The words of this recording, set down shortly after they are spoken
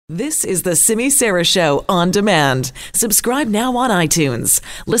This is the Simi Sara Show on demand. Subscribe now on iTunes.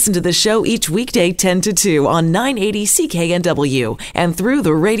 Listen to the show each weekday 10 to 2 on 980 CKNW and through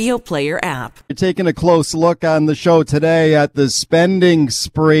the Radio Player app. You're taking a close look on the show today at the spending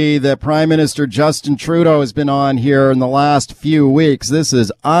spree that Prime Minister Justin Trudeau has been on here in the last few weeks. This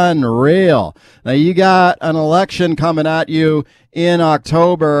is unreal. Now, you got an election coming at you in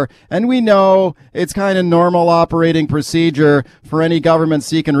October, and we know it's kind of normal operating procedure for any government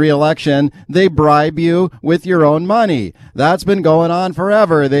seeking re-election. They bribe you with your own money. That's been going on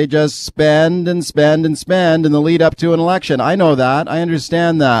forever. They just spend and spend and spend in the lead up to an election. I know that. I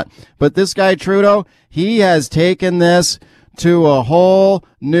understand that. But this guy Trudeau, he has taken this to a whole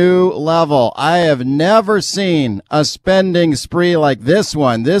new level. I have never seen a spending spree like this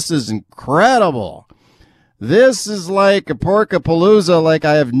one. This is incredible. This is like a porkapalooza like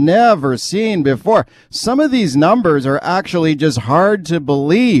I have never seen before. Some of these numbers are actually just hard to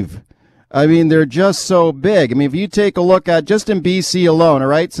believe. I mean, they're just so big. I mean, if you take a look at just in BC alone, all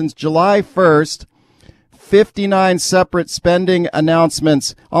right, since July 1st, 59 separate spending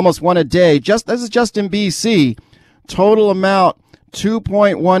announcements, almost one a day. This is just in BC. Total amount,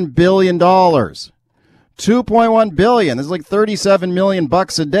 $2.1 billion. $2.1 billion. This is like $37 million a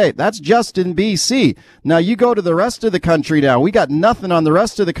day. That's just in BC. Now you go to the rest of the country now. We got nothing on the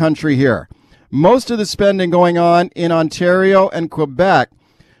rest of the country here. Most of the spending going on in Ontario and Quebec.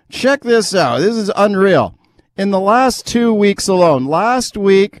 Check this out. This is unreal. In the last 2 weeks alone, last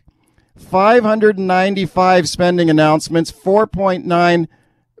week, 595 spending announcements, $4.9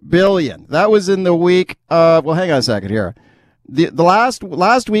 billion. That was in the week of, well, hang on a second here. The last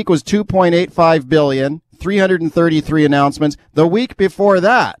week was $2.85 billion, 333 announcements. The week before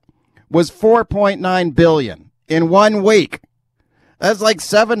that was $4.9 billion in 1 week. That's like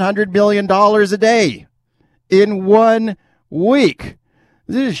 $700 million a day in 1 week.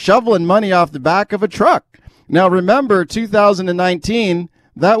 This is shoveling money off the back of a truck. Now, remember, 2019,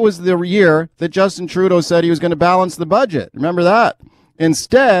 that was the year that Justin Trudeau said he was going to balance the budget. Remember that?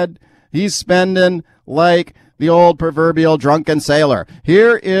 Instead, he's spending like the old proverbial drunken sailor.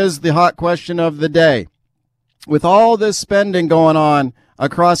 Here is the hot question of the day. With all this spending going on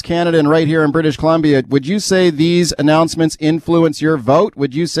across Canada and right here in British Columbia, would you say these announcements influence your vote?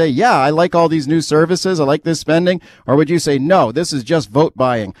 Would you say, yeah, I like all these new services, I like this spending? Or would you say, no, this is just vote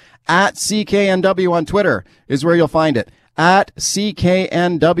buying? At CKNW on Twitter is where you'll find it. At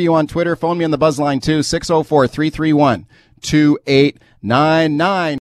CKNW on Twitter. Phone me on the buzz line too, 604-331-2899.